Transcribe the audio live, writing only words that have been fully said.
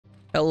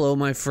Hello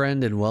my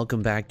friend and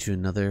welcome back to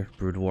another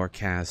Broodwar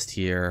cast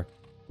here.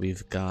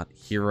 We've got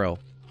Hero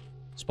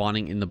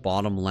spawning in the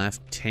bottom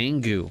left,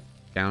 TAENGU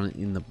down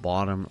in the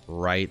bottom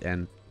right,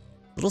 and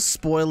little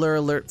spoiler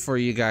alert for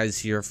you guys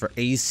here for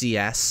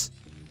ACS.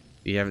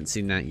 If you haven't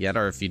seen that yet,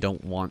 or if you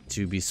don't want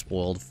to be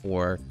spoiled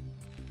for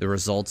the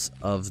results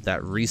of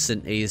that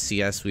recent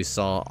ACS we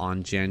saw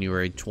on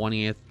January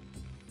 20th,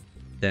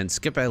 then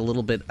skip a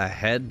little bit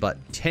ahead, but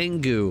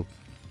TAENGU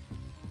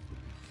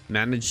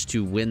managed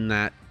to win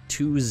that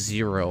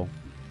 2-0.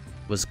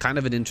 Was kind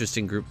of an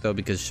interesting group though,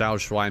 because Xiao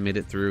Shuai made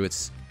it through.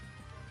 It's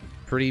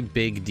a pretty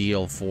big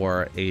deal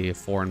for a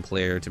foreign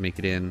player to make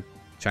it in.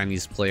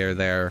 Chinese player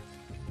there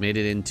made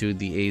it into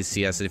the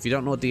ACS. And if you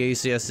don't know what the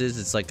ACS is,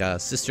 it's like a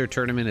sister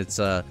tournament. It's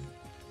a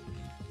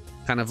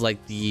kind of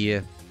like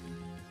the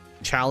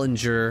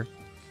Challenger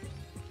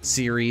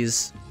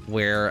series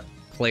where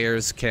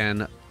players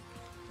can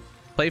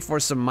play for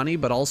some money,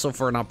 but also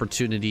for an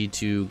opportunity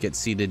to get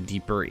seeded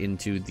deeper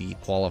into the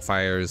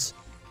qualifiers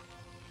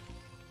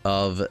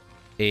of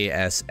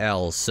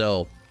ASL.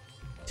 So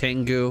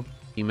TAENGU,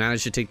 he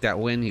managed to take that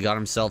win. He got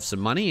himself some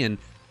money, and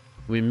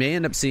we may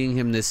end up seeing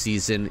him this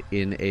season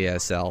in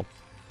ASL.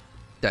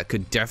 That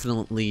could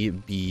definitely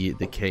be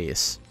the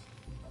case.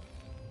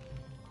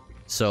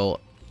 So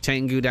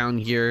TAENGU down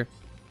here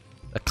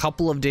a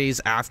couple of days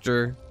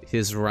after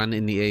his run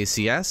in the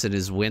ACS and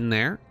his win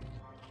there,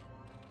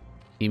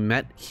 he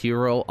met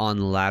Hero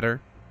on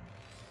ladder,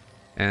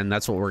 and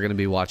that's what we're going to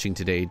be watching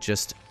today.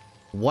 Just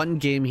one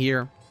game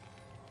here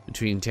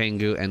between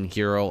TAENGU and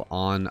Hero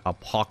on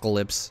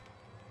Apocalypse.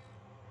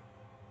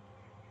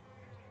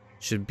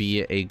 Should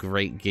be a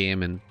great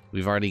game, and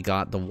we've already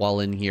got the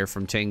wall in here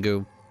from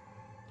TAENGU.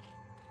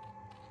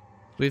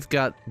 We've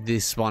got the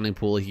spawning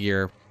pool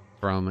here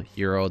from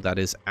Hero that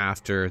is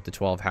after the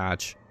 12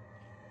 hatch.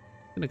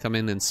 I'm gonna come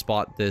in and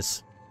spot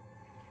this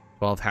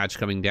 12 hatch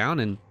coming down,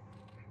 and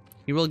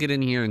you will get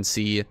in here and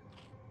see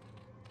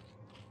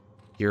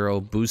Hero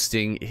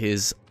boosting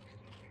his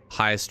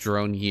highest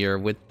drone here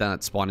with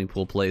that spawning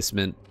pool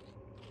placement.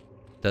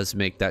 Does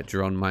make that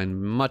drone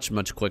mine much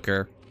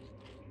quicker,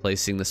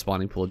 placing the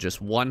spawning pool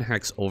just one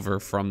hex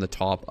over from the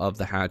top of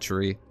the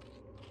hatchery.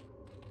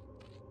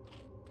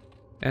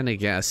 And a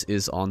guess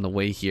is on the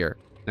way here.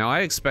 Now I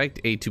expect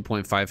a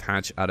 2.5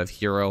 hatch out of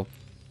Hero,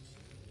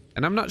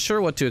 and I'm not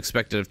sure what to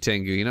expect out of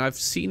TAENGU. You know, I've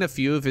seen a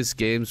few of his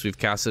games. We've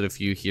casted a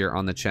few here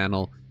on the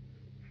channel.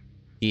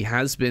 He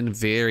has been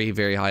very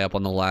high up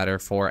on the ladder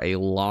for a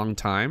long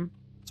time.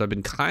 So I've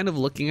been kind of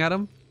looking at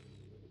him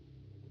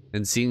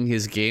and seeing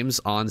his games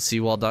on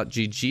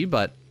seawall.gg,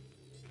 but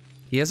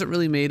he hasn't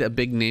really made a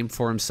big name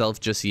for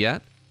himself just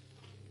yet.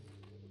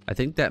 I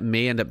think that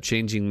may end up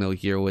changing though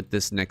here with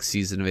this next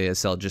season of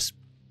ASL, just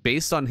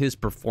based on his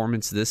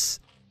performance this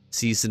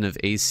season of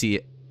ACS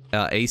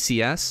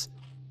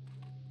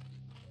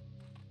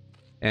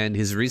and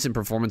his recent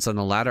performance on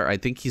the ladder. I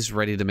think he's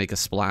ready to make a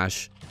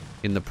splash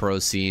in the pro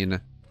scene.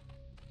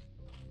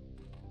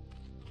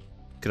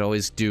 Could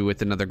always do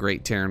with another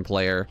great Terran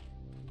player.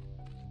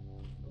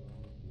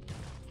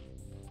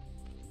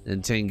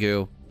 And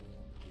TAENGU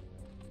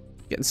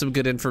getting some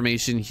good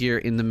information here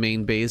in the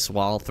main base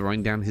while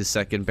throwing down his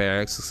second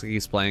barracks. Looks like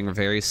he's playing a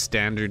very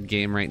standard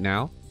game right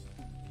now.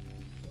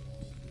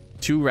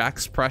 2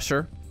 racks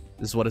pressure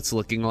is what it's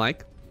looking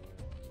like.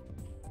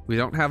 We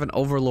don't have an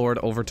overlord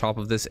over top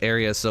of this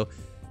area, so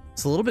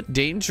it's a little bit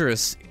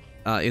dangerous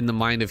in the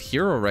mind of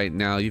Hero right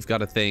now. You've got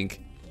to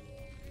think,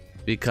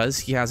 because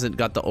he hasn't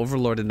got the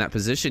overlord in that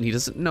position, he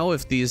doesn't know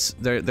if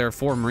there are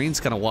 4 marines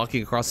kind of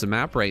walking across the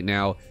map right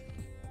now.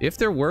 If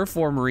there were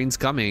 4 marines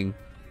coming,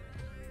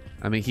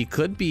 I mean, he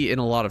could be in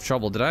a lot of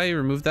trouble. Did I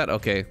remove that?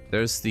 Okay,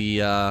 there's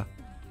the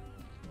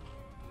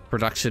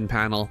production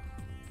panel.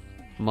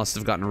 Must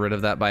have gotten rid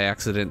of that by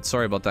accident.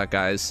 Sorry about that,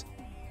 guys.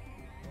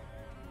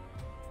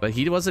 But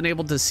he wasn't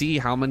able to see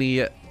how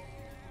many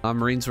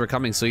marines were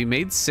coming, so he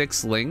made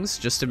 6 lings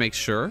just to make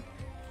sure.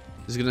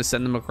 He's gonna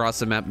send them across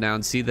the map now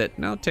and see that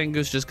now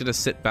TAENGU's just gonna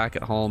sit back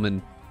at home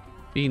and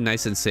be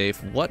nice and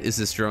safe. What is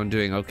this drone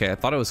doing? Okay, I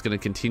thought it was gonna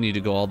continue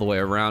to go all the way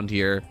around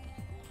here.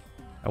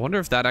 I wonder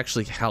if that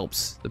actually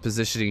helps. The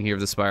positioning here of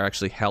the spire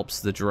actually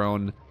helps the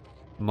drone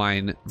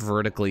mine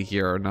vertically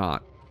here or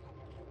not.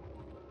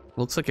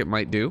 Looks like it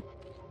might do.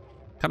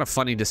 Kind of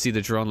funny to see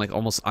the drone like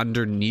almost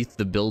underneath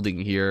the building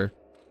here.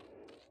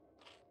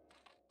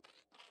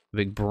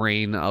 Big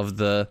brain of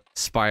the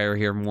spire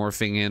here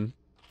morphing in.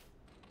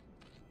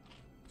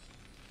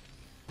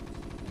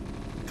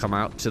 Come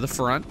out to the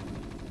front.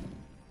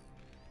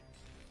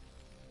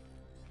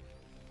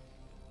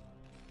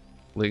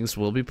 Lings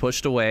will be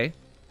pushed away.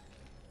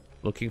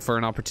 Looking for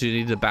an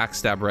opportunity to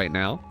backstab right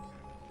now.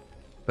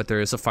 But there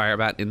is a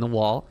firebat in the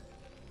wall.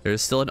 There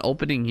is still an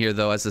opening here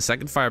though as the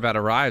second firebat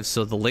arrives.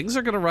 So the Lings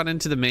are going to run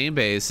into the main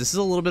base. This is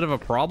a little bit of a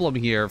problem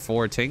here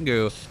for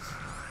TAENGU.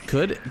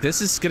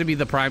 This is going to be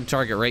the prime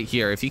target right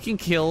here. If he can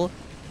kill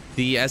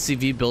the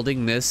SCV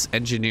building this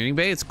engineering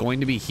bay, it's going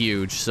to be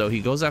huge. So he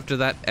goes after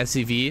that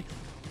SCV.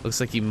 Looks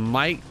like he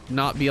might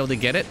not be able to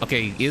get it.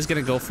 Okay, he is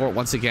going to go for it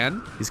once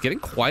again. He's getting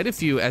quite a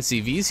few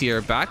SCVs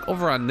here. Back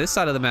over on this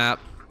side of the map.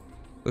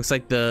 Looks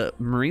like the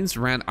Marines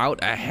ran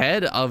out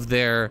ahead of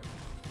their,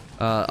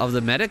 of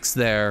the medics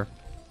there.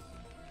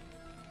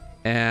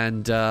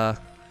 And,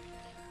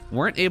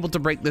 weren't able to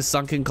break this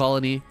sunken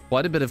colony.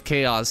 Quite a bit of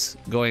chaos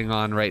going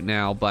on right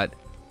now, but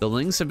the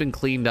Lings have been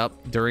cleaned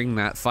up during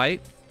that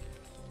fight.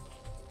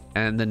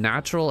 And the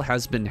natural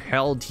has been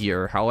held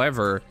here.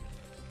 However,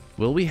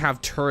 will we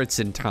have turrets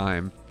in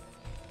time?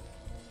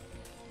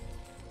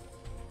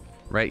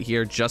 Right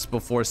here, just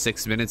before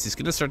 6 minutes. He's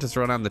going to start to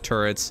throw down the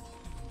turrets.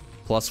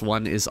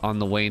 +1 is on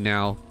the way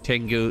now.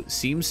 TAENGU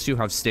seems to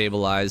have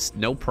stabilized.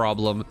 No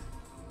problem.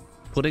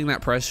 Putting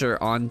that pressure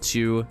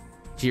onto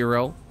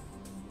Hero.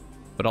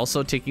 But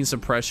also taking some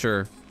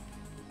pressure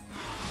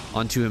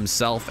onto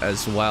himself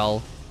as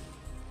well.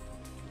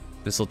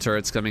 Missile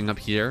turrets coming up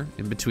here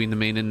in between the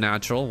main and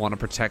natural. Want to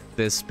protect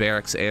this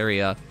barracks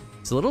area.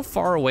 It's a little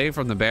far away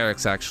from the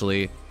barracks,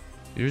 actually.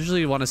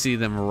 Usually you want to see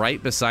them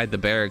right beside the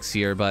barracks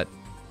here, but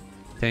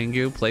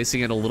TAENGU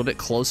placing it a little bit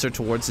closer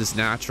towards his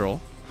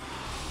natural.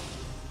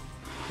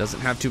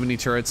 Doesn't have too many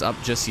turrets up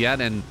just yet,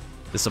 and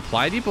the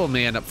supply depot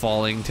may end up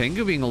falling.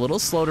 TAENGU being a little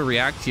slow to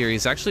react here.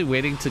 He's actually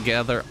waiting to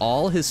gather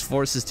all his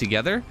forces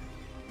together.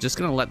 Just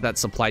going to let that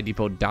supply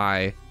depot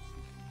die.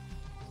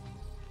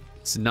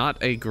 It's not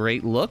a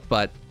great look,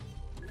 but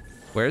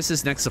where's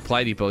his next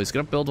supply depot? He's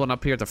going to build one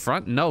up here at the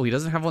front. No, he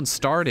doesn't have one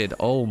started.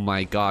 Oh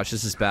my gosh,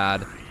 this is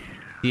bad.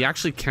 He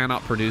actually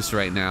cannot produce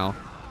right now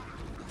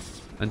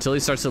until he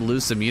starts to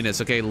lose some units.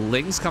 Okay,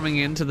 Lings coming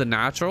into the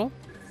natural.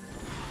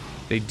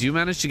 They do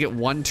manage to get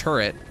one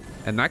turret,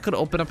 and that could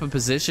open up a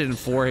position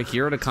for a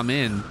hero to come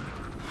in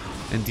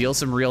and deal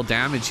some real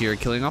damage here.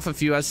 Killing off a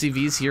few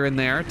SCVs here and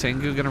there.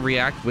 TAENGU going to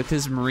react with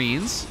his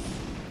Marines.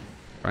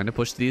 Trying to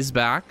push these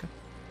back.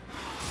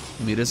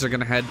 Mutas are going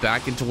to head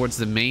back in towards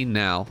the main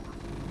now.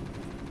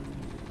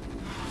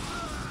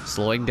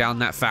 Slowing down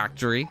that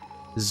factory.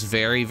 This is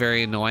very,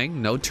 very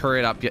annoying. No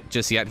turret up yet,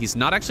 just yet. He's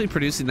not actually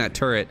producing that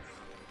turret.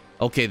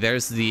 Okay,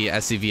 there's the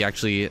SCV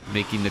actually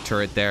making the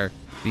turret there.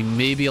 He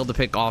may be able to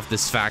pick off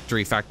this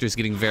factory. Factory's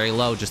getting very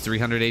low. Just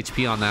 300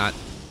 HP on that.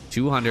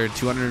 200,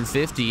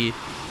 250.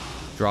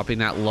 Dropping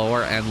that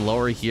lower and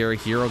lower here.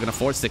 Hero going to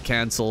force the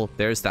cancel.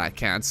 There's that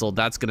cancel.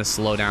 That's going to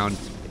slow down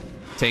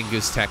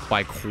TAENGU's tech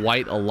by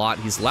quite a lot.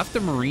 He's left the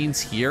Marines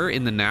here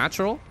in the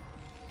natural.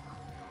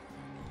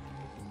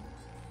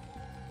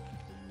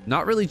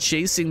 Not really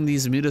chasing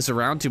these mutas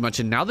around too much.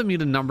 And now the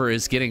muta number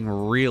is getting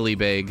really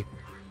big.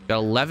 Got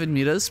 11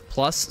 mutas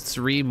plus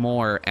 3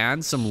 more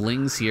and some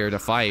Lings here to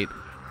fight.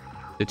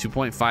 The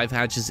 2.5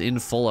 hatch is in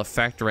full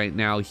effect right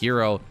now.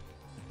 Hero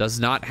does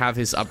not have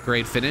his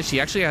upgrade finished. He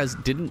actually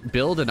didn't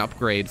build an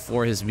upgrade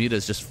for his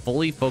mutas, just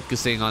fully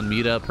focusing on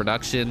muta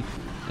production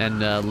and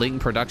Ling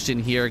production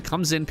here.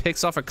 Comes in,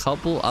 picks off a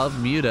couple of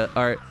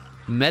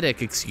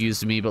medic,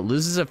 excuse me, but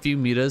loses a few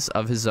mutas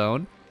of his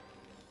own.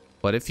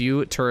 But a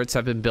few turrets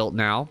have been built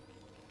now.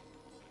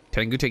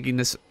 TAENGU taking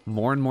this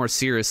more and more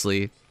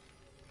seriously. You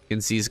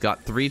can see he's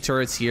got 3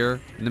 turrets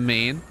here in the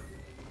main.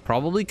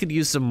 Probably could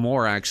use some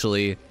more,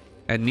 actually.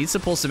 And needs to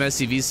pull some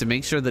SCVs to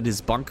make sure that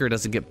his bunker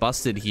doesn't get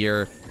busted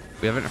here.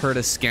 We haven't heard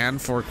a scan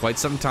for quite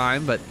some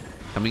time, but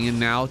coming in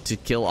now to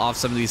kill off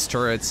some of these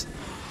turrets.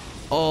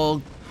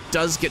 Oh,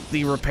 does get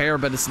the repair,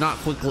 but it's not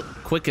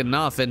quick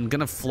enough, and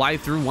gonna fly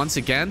through once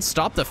again.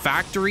 Stop the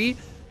factory.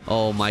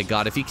 Oh my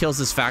god, if he kills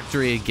this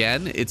factory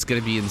again, it's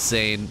gonna be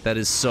insane. That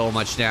is so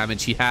much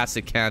damage. He has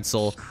to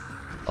cancel.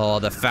 Oh,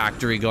 the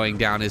factory going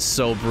down is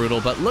so brutal.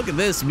 But look at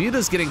this.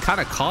 Muta's getting kind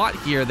of caught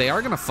here. They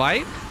are gonna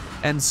fight,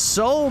 and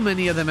so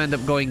many of them end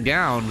up going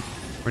down.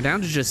 We're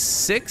down to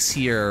just 6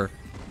 here.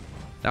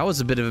 That was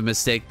a bit of a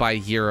mistake by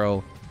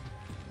Hero.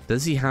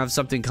 Does he have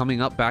something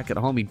coming up back at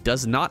home? He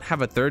does not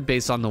have a third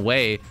base on the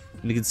way.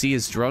 And you can see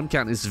his drone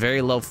count is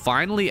very low.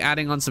 Finally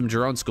adding on some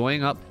drones,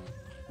 going up,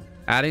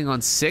 adding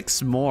on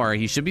 6 more.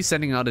 He should be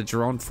sending out a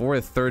drone for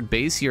a third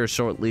base here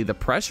shortly. The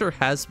pressure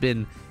has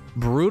been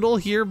brutal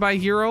here by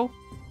Hero,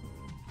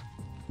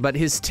 but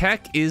his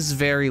tech is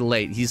very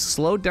late. He's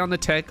slowed down the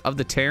tech of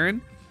the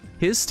Terran.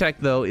 His tech,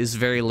 though, is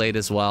very late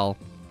as well.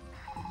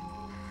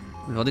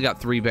 We've only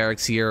got 3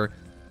 barracks here.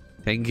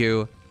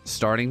 TAENGU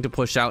starting to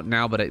push out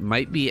now, but it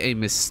might be a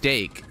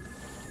mistake.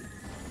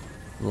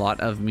 A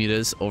lot of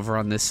mutas over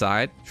on this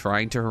side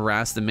trying to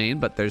harass the main,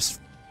 but there's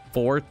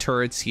 4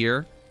 turrets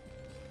here.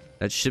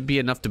 That should be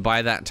enough to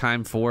buy that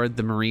time for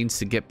the Marines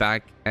to get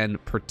back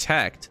and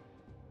protect.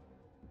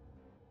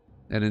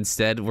 And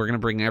instead, we're going to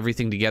bring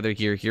everything together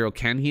here. Hero,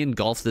 can he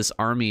engulf this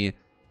army?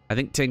 I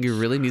think TAENGU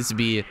really needs to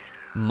be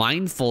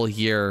mindful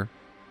here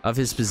of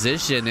his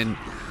position, and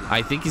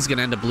I think he's going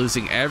to end up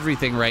losing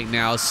everything right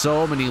now.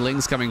 So many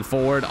Lings coming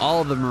forward.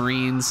 All of the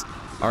Marines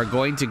are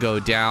going to go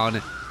down.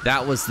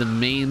 That was the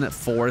main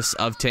force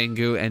of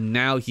TAENGU, and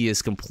now he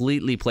is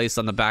completely placed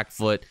on the back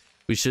foot.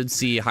 We should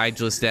see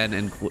Hydra's Den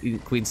and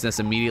Queen's Nest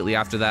immediately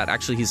after that.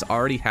 Actually, he's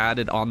already had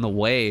it on the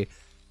way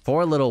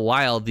for a little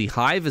while. The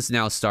Hive is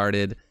now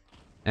started,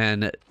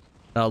 and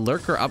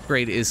lurker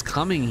upgrade is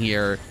coming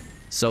here.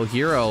 So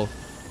Hero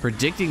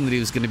predicting that he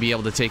was going to be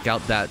able to take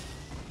out that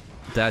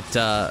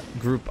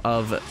group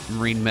of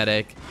Marine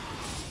medic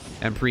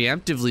and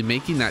preemptively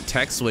making that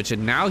tech switch,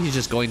 and now he's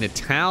just going to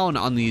town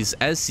on these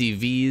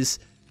SCVs.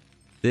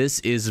 This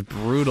is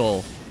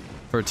brutal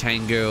for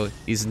TAENGU.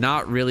 He's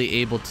not really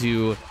able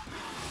to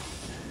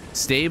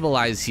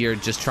stabilize here,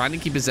 just trying to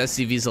keep his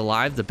SCVs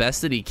alive the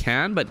best that he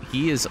can, but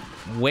he is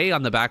way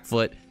on the back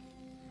foot,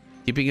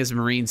 keeping his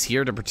Marines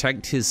here to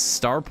protect his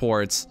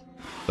starports,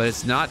 but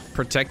it's not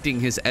protecting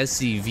his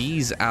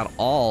SCVs at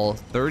all.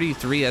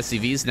 33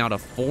 SCVs now to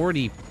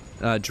 40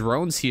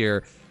 drones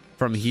here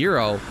from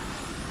Hero.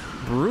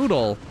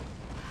 Brutal.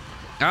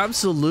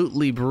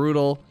 Absolutely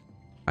brutal.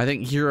 I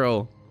think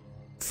Hero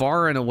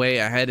far and away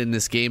ahead in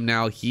this game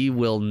now. He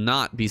will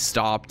not be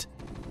stopped.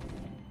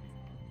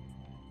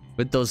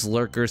 With those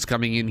lurkers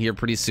coming in here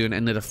pretty soon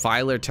and the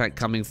Defiler tech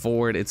coming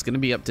forward, it's going to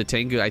be up to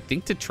TAENGU, I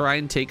think, to try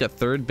and take a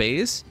third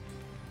base.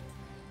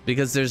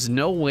 Because there's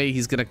no way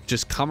he's going to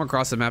just come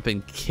across the map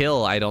and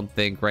kill, I don't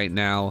think, right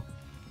now.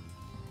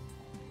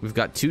 We've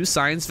got 2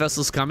 science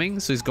vessels coming,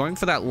 so he's going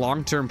for that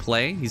long-term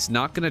play. He's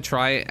not going to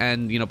try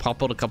and, you know,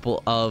 pop out a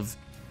couple of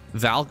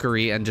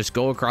Valkyrie and just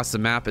go across the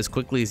map as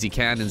quickly as he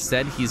can.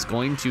 Instead, he's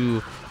going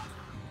to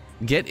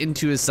get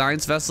into his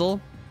science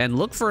vessel and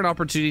look for an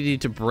opportunity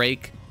to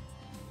break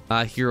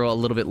Hero a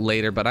little bit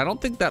later. But I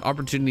don't think that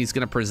opportunity is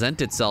going to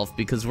present itself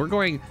because we're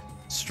going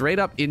straight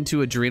up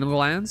into adrenal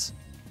glands.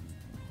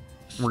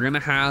 We're going to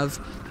have,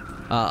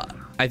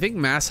 I think,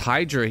 Mass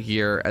Hydra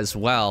here as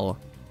well.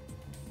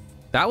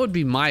 That would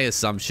be my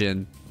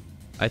assumption.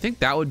 I think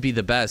that would be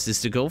the best,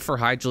 is to go for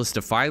Hydraless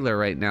Defiler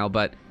right now,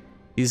 but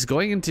he's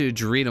going into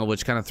Adrenal,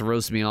 which kind of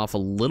throws me off a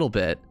little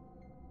bit.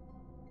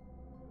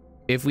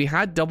 If we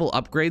had double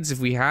upgrades, if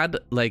we had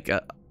like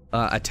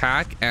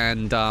attack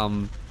and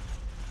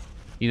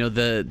you know,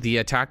 the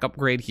attack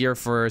upgrade here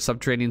for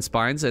Subterranean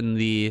Spines and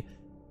the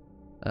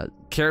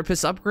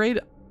Carapace upgrade,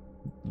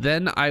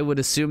 then I would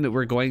assume that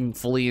we're going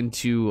fully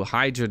into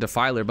Hydra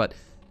Defiler. But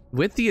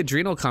with the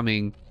Adrenal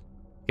coming,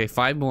 okay,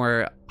 5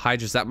 more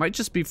Hydras. That might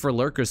just be for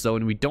lurkers though,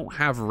 and we don't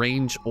have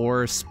range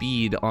or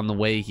speed on the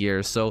way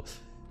here, so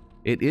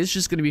it is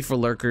just going to be for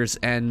lurkers,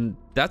 and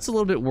that's a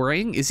little bit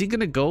worrying. Is he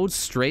going to go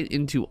straight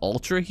into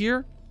Ultra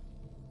here?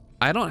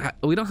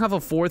 We don't have a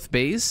 4th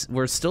base.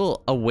 We're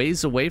still a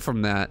ways away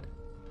from that.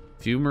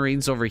 Few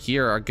Marines over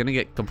here are going to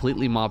get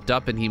completely mopped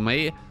up, and he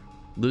may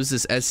lose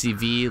this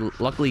SCV.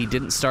 Luckily, he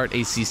didn't start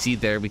ACC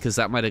there because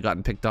that might have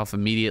gotten picked off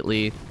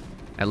immediately.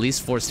 At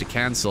least forced to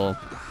cancel.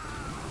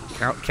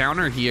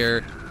 Counter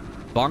here.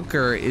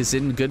 Bunker is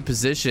in good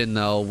position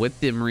though, with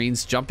the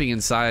Marines jumping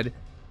inside,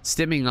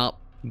 stimming up,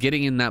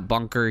 getting in that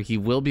bunker. He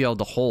will be able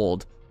to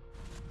hold.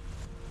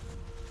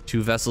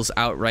 2 vessels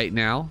out right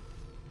now.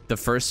 The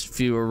first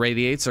few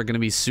irradiates are going to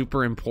be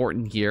super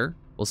important here.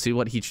 We'll see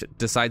what he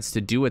decides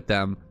to do with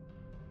them.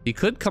 He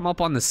could come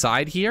up on the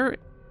side here,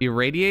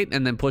 irradiate,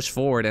 and then push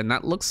forward, and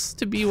that looks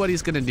to be what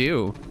he's going to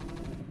do.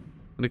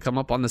 Going to come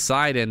up on the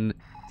side, and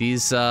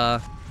these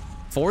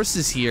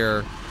forces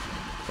here.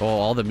 Oh,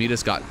 all the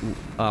mutas got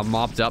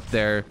mopped up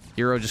there.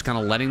 Hero just kind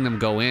of letting them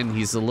go in.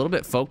 He's a little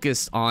bit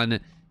focused on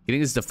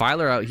getting his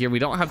Defiler out here. We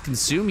don't have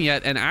Consume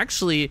yet, and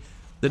actually,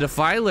 the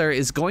Defiler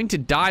is going to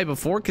die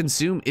before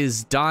Consume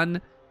is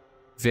done.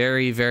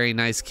 Very, very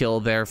nice kill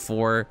there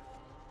for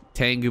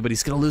TAENGU, but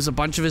he's going to lose a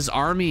bunch of his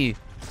army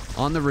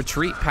on the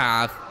retreat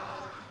path.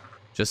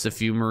 Just a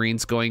few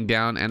Marines going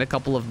down, and a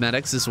couple of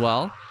medics as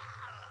well.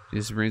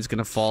 These Marines going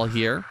to fall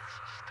here.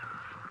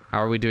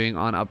 How are we doing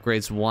on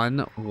upgrades?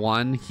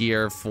 1-1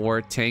 here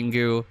for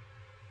TAENGU.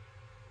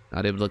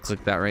 Not able to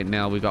click that right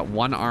now. We've got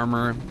 1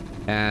 armor,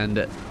 and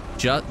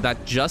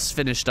that just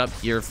finished up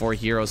here for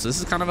Hero. So this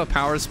is kind of a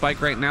power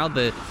spike right now.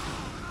 The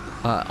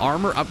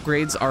armor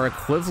upgrades are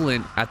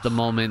equivalent at the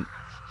moment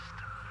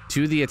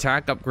to the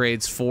attack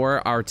upgrades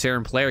for our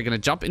Terran player. Going to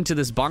jump into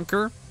this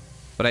bunker,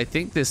 but I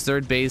think this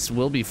 3rd base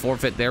will be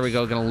forfeit. There we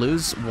go. Going to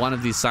lose one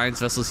of these science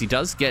vessels. He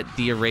does get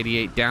the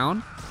irradiate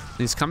down.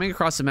 He's coming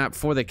across the map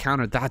for the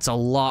counter. That's a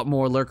lot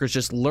more lurkers.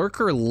 Just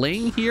lurker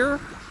ling here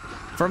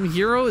from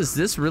Hero. Is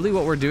this really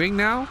what we're doing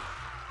now?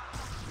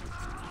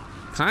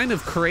 Kind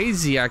of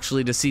crazy,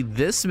 actually, to see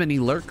this many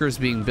lurkers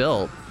being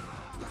built.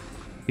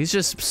 He's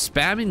just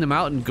spamming them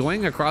out and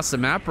going across the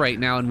map right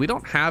now, and we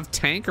don't have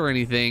tank or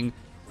anything.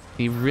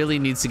 He really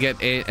needs to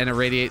get an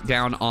irradiate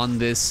down on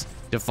this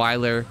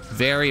Defiler.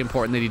 Very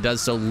important that he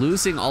does so.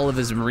 Losing all of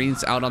his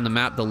Marines out on the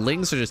map. The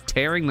Lings are just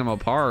tearing them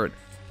apart.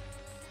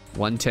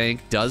 1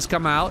 tank does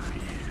come out.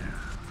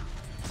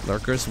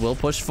 Lurkers will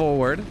push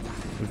forward.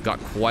 We've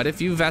got quite a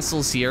few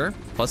vessels here,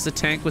 plus the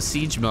tank with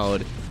siege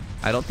mode.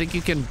 I don't think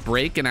you can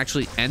break and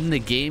actually end the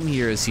game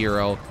here as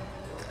Hero,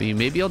 but you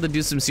may be able to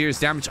do some serious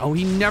damage. Oh,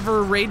 he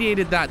never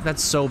irradiated that.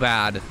 That's so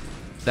bad.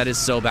 That is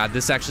so bad.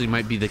 This actually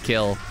might be the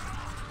kill.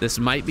 This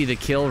might be the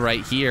kill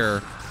right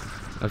here.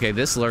 Okay,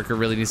 this lurker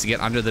really needs to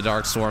get under the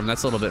Dark Swarm.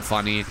 That's a little bit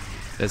funny.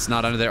 It's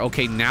not under there.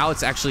 Okay, now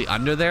it's actually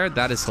under there.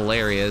 That is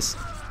hilarious.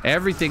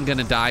 Everything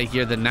gonna die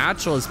here. The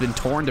natural has been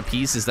torn to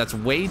pieces. That's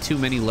way too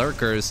many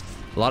lurkers.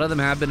 A lot of them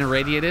have been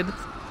irradiated,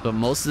 but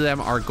most of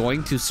them are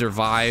going to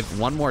survive.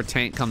 One more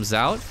tank comes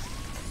out.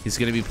 He's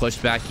gonna be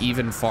pushed back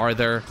even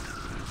farther.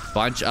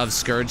 Bunch of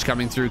Scourge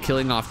coming through,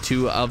 killing off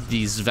 2 of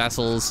these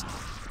vessels.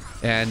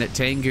 And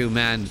TAENGU,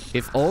 man,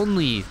 if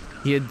only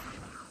he had,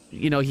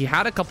 you know, he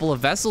had a couple of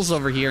vessels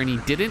over here and he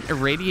didn't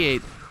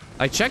irradiate.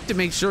 I checked to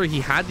make sure he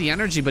had the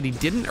energy, but he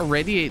didn't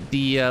irradiate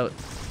the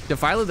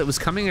Defiler that was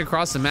coming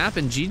across the map,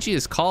 and GG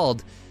is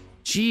called.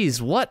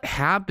 Jeez, what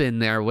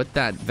happened there with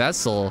that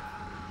vessel?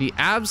 He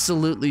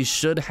absolutely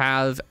should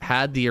have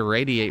had the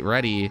irradiate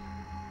ready.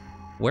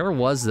 Where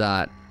was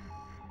that?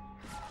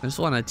 I just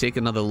want to take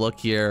another look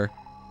here.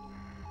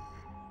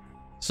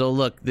 So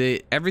look,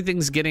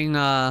 everything's getting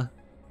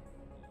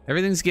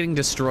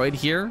destroyed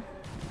here.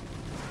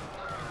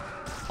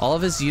 All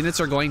of his units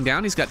are going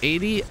down. He's got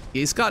 80.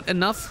 He's got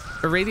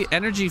enough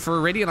energy for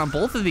irradiate on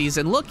both of these.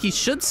 And look, he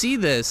should see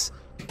this.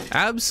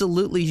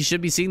 Absolutely, he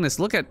should be seeing this.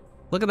 Look at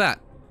that.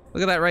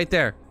 Look at that right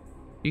there.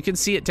 You can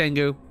see it,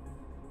 TAENGU.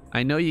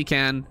 I know you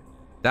can.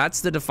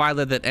 That's the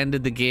Defiler that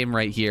ended the game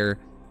right here.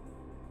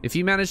 If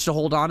he managed to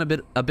hold on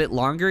a bit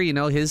longer, you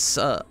know, his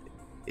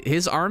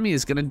army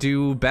is gonna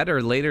do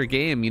better later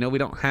game. You know, we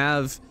don't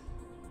have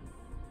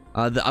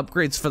the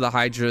upgrades for the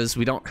Hydras.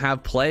 We don't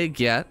have Plague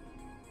yet.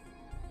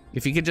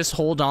 If you could just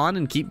hold on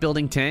and keep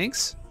building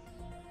tanks,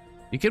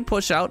 you can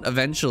push out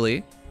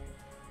eventually.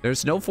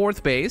 There's no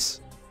 4th base.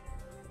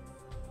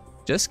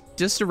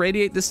 Just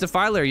irradiate this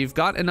Defiler. You've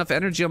got enough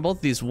energy on both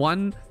of these.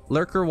 1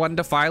 Lurker, 1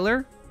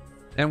 Defiler.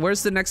 And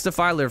where's the next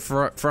Defiler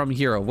from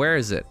Hero? Where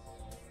is it?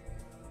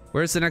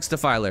 Where's the next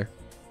Defiler?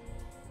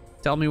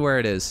 Tell me where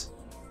it is.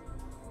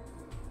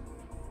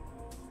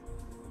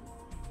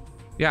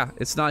 Yeah,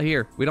 it's not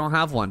here. We don't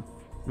have one.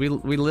 We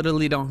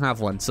literally don't have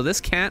one. So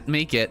this can't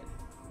make it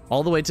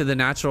all the way to the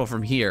natural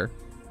from here.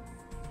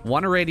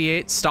 1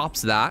 irradiate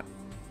stops that.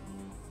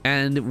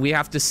 And we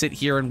have to sit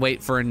here and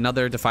wait for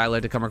another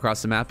Defiler to come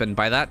across the map. And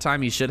by that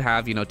time, you should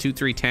have, you know,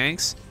 2-3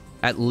 tanks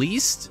at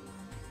least.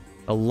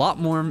 A lot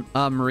more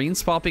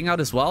Marines popping out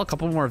as well. A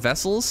couple more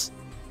vessels.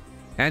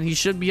 And he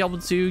should be able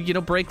to, you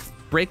know, break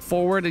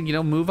forward and, you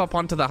know, move up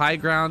onto the high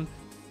ground.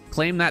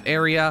 Claim that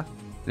area.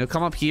 You know,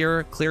 come up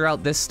here, clear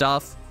out this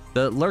stuff.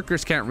 The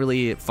Lurkers can't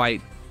really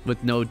fight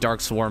with no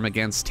Dark Swarm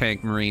against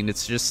Tank Marine.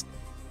 It's just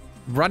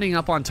running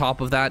up on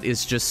top of that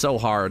is just so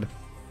hard.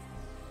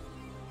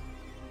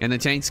 And the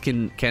tanks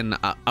can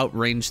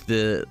outrange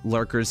the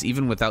Lurkers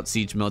even without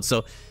siege mode.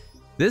 So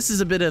this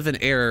is a bit of an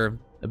error,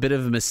 a bit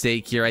of a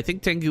mistake here. I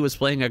think TAENGU was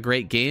playing a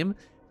great game.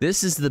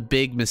 This is the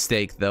big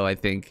mistake, though, I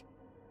think,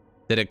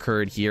 that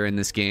occurred here in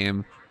this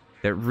game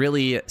that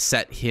really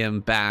set him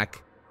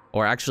back,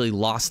 or actually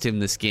lost him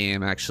this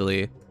game,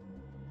 actually.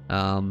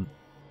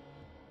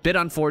 Bit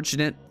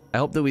unfortunate. I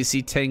hope that we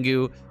see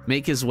TAENGU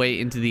make his way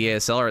into the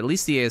ASL, or at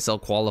least the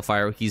ASL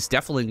qualifier. He's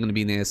definitely going to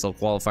be in the ASL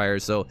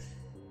qualifier, so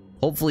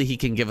hopefully he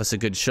can give us a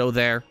good show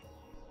there.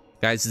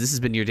 Guys, this has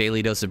been your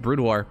daily dose of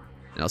Broodwar,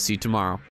 and I'll see you tomorrow.